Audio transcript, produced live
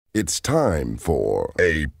It's time for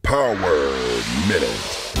a Power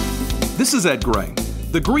Minute. This is Ed Gray.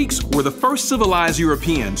 The Greeks were the first civilized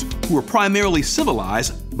Europeans who were primarily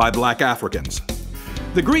civilized by black Africans.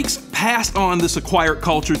 The Greeks passed on this acquired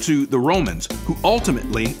culture to the Romans, who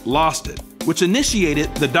ultimately lost it, which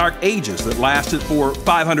initiated the Dark Ages that lasted for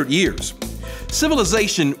 500 years.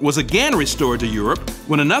 Civilization was again restored to Europe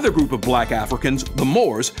when another group of black Africans, the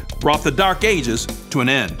Moors, brought the Dark Ages to an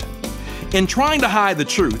end. In trying to hide the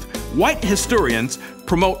truth, white historians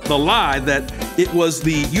promote the lie that it was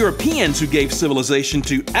the Europeans who gave civilization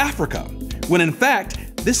to Africa, when in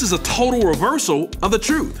fact, this is a total reversal of the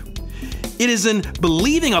truth. It is in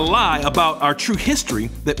believing a lie about our true history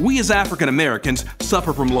that we as African Americans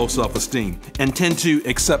suffer from low self-esteem and tend to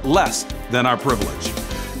accept less than our privilege.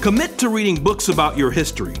 Commit to reading books about your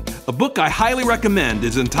history. A book I highly recommend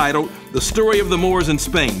is entitled The Story of the Moors in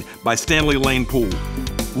Spain by Stanley Poole.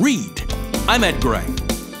 Read. I'm Ed Gray.